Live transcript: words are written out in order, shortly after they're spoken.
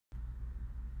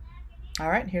All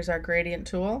right, here's our gradient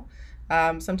tool.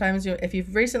 Sometimes if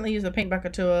you've recently used the paint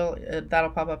bucket tool, that'll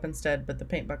pop up instead, but the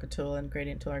paint bucket tool and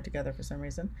gradient tool are together for some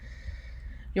reason.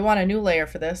 You want a new layer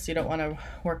for this. You don't want to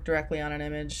work directly on an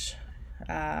image.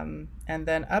 And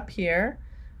then up here,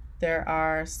 there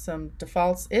are some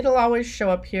defaults. It'll always show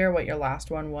up here what your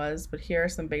last one was, but here are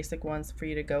some basic ones for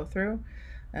you to go through,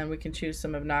 and we can choose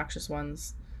some obnoxious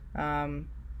ones.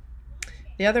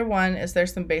 The other one is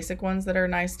there's some basic ones that are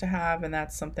nice to have, and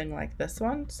that's something like this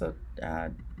one. So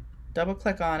double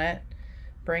click on it,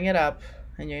 bring it up,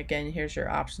 and again, here's your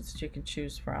options that you can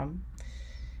choose from.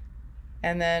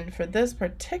 And then for this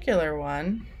particular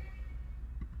one,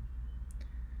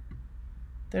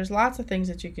 there's lots of things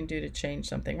that you can do to change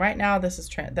something. Right now, this is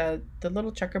the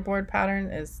little checkerboard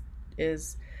pattern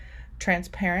is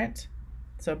transparent.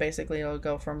 So basically it'll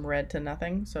go from red to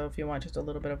nothing. So if you want just a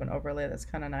little bit of an overlay, that's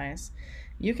kind of nice.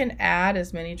 You can add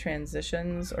as many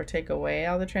transitions or take away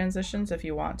all the transitions if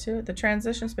you want to. The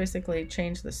transitions basically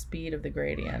change the speed of the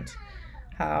gradient.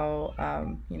 How,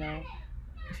 you know,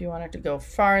 if you want it to go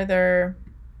farther,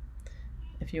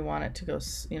 if you want it to go,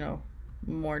 you know,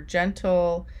 more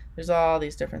gentle, there's all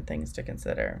these different things to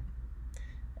consider.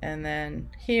 And then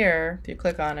here, if you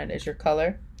click on it, is your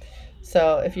color.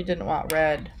 So if you didn't want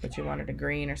red, but you wanted a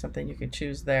green or something, you could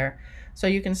choose there. So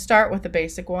you can start with the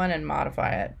basic one and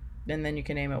modify it. And then you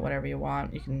can name it whatever you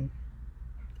want. You can,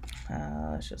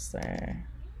 let's just say,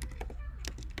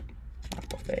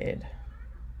 aqua fade.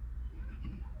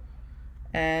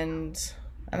 And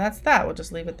that's that. We'll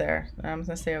just leave it there. I'm going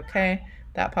to say okay.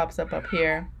 That pops up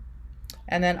here.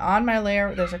 And then on my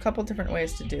layer, there's a couple different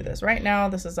ways to do this. Right now,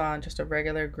 this is on just a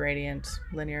regular gradient,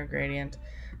 linear gradient.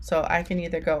 So I can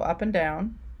either go up and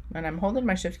down, and I'm holding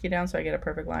my shift key down so I get a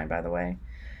perfect line, by the way.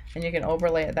 And you can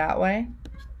overlay it that way.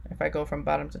 If I go from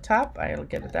bottom to top, I'll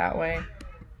get it that way,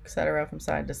 etc. from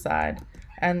side to side.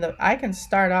 And I can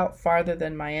start out farther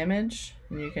than my image,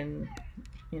 and you can,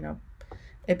 you know,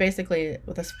 it basically,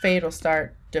 with this fade will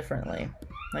start differently.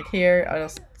 Like here, I'll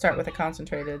start with a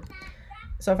concentrated.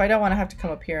 So if I don't want to have to come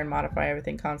up here and modify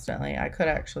everything constantly, I could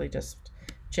actually just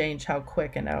change how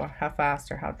quick and how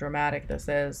fast or how dramatic this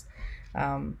is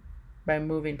by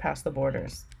moving past the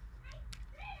borders.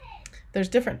 There's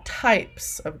different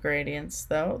types of gradients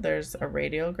though. There's a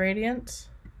radial gradient.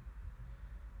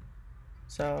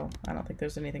 So I don't think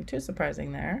there's anything too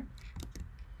surprising there.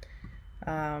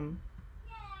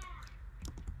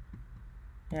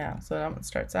 Yeah, so that one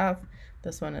starts off.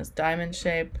 This one is diamond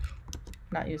shape.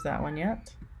 Not used that one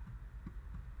yet.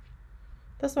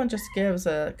 This one just gives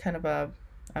a kind of a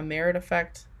mirrored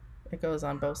effect. It goes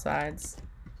on both sides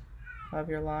of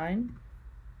your line.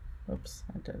 Oops,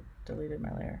 I deleted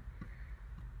my layer.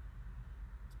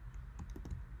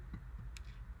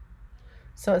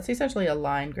 So it's essentially a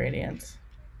line gradient.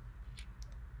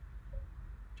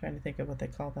 Trying to think of what they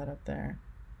call that up there.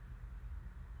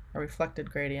 A reflected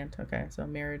gradient. Okay, so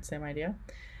mirrored, same idea.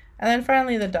 And then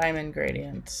finally the diamond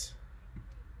gradient,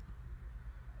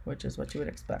 which is what you would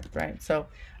expect, right? So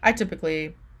I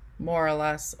typically more or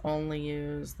less only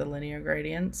use the linear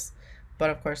gradients, but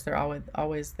of course they're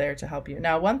always there to help you.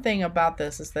 Now, one thing about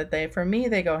this is that for me,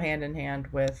 they go hand in hand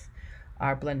with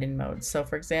our blending modes. So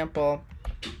for example,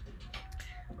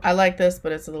 I like this,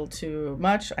 but it's a little too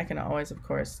much. I can always, of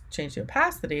course, change the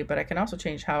opacity, but I can also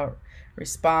change how it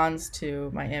responds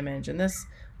to my image. And this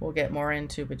we'll get more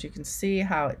into, but you can see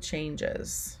how it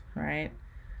changes, right?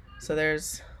 So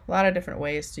there's a lot of different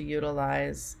ways to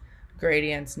utilize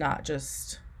gradients, not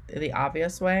just the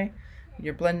obvious way.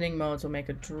 Your blending modes will make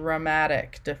a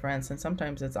dramatic difference, and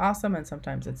sometimes it's awesome and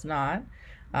sometimes it's not,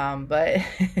 but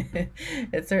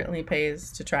it certainly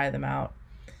pays to try them out.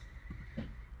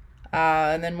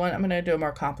 And then I'm going to do a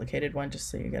more complicated one just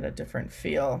so you get a different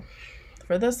feel.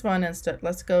 For this one, instead,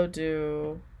 let's go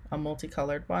do a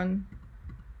multicolored one.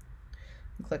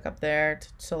 Click up there to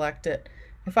select it.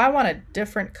 If I want a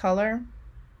different color,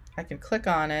 I can click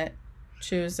on it,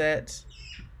 choose it.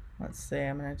 Let's see,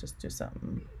 I'm going to just do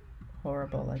something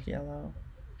horrible like yellow.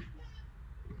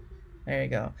 There you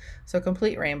go. So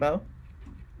complete rainbow.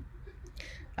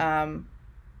 And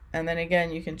then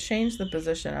again, you can change the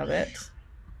position of it.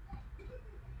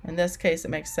 In this case, it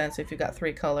makes sense if you've got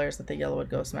 3 colors that the yellow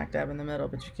would go smack dab in the middle,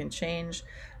 but you can change,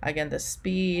 again, the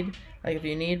speed. Like if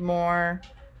you need more,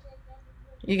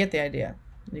 you get the idea.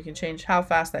 You can change how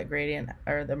fast that gradient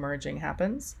or the merging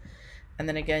happens. And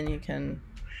then again, you can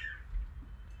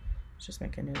just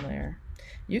make a new layer.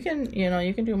 You can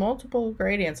do multiple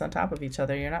gradients on top of each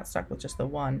other. You're not stuck with just the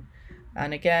one.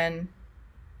 And again,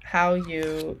 how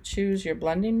you choose your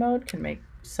blending mode can make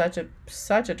such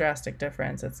a drastic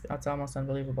difference. It's almost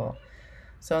unbelievable.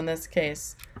 So in this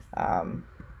case,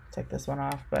 take this one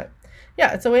off. But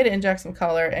yeah, it's a way to inject some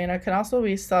color, and it can also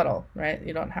be subtle, right?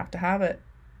 You don't have to have it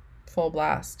full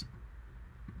blast.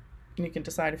 You can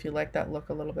decide if you like that look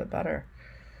a little bit better.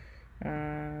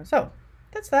 So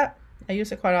that's that. I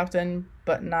use it quite often,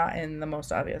 but not in the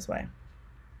most obvious way.